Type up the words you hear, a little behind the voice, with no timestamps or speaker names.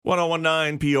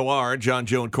1019 POR, John,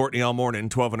 Joe, and Courtney all morning,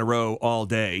 12 in a row all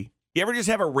day. You ever just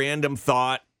have a random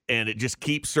thought and it just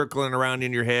keeps circling around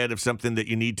in your head of something that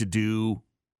you need to do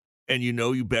and you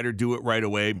know you better do it right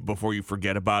away before you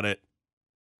forget about it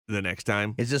the next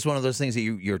time? Is this one of those things that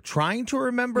you're trying to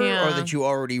remember or that you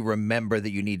already remember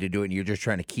that you need to do it and you're just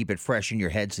trying to keep it fresh in your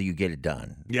head so you get it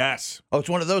done? Yes. Oh, it's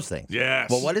one of those things? Yes.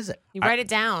 Well, what is it? You write it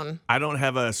down. I don't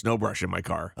have a snow brush in my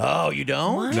car. Oh, you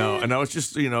don't? What? No, and I was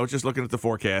just looking at the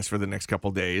forecast for the next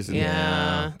couple days. And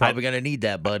Yeah. Probably going to need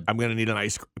that, bud. I'm going to need an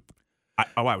ice.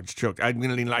 I would choke. I'm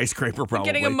going to need an ice scraper probably.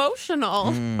 Getting emotional.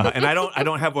 And I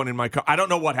don't have one in my car. I don't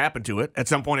know what happened to it. At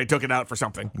some point, I took it out for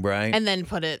something. Right. And then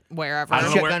put it wherever. I don't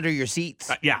know Check where- under your seats.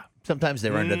 Yeah. Sometimes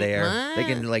they're under there. What? They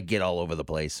can get all over the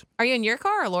place. Are you in your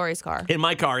car or Lori's car? In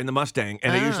my car, in the Mustang,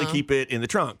 and I usually keep it in the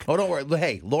trunk. Oh, don't worry.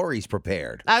 Hey, Lori's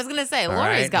prepared. I was going to say, All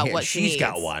Lori's right? got Yeah, what she needs. She's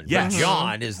got one. Yes. But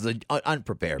John is the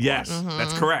unprepared Yes, one.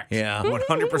 that's correct. Yeah. 100%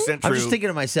 true. I'm just thinking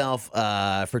to myself,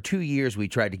 for 2 years we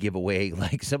tried to give away,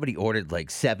 somebody ordered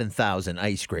 7,000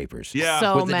 ice scrapers. Yeah.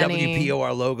 So with the many.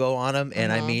 WPOR logo on them.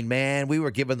 And I mean, man, we were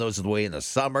giving those away in the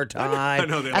summertime. I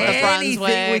know they At the were. Anything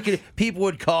Brunswick. we could, people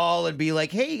would call and be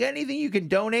like, hey, you got anything you can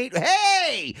donate?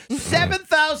 Hey,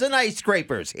 7,000 ice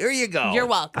scrapers. Here you go. You're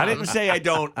welcome. I didn't say I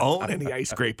don't own any ice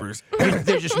scrapers.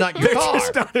 They're just not in your They're car.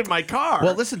 just not in my car.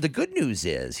 Well, listen, the good news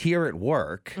is here at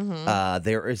work,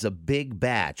 there is a big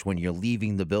batch when you're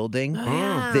leaving the building.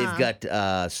 Yeah. They've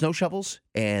got snow shovels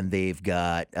and they've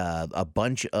got a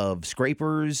bunch of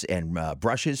scrapers and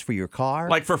brushes for your car.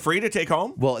 like for free to take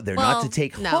home? Well, they're not to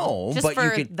take no, home, just but for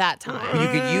you can that time. you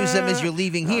can use them as you're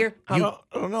leaving here. I You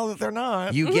don't know that they're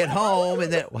not. you get home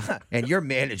and then and your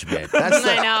management. That's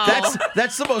the, I know.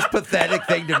 That's the most pathetic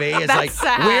thing to me. Is That's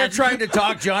sad. we're trying to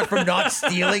talk John from not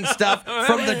stealing stuff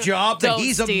from the job that Don't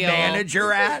he's steal. a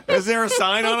manager at. Is there a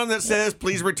sign on them that says,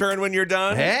 please return when you're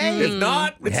done? Hey, If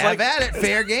not, it's have like, at it.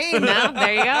 Fair game. No,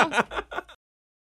 there you go.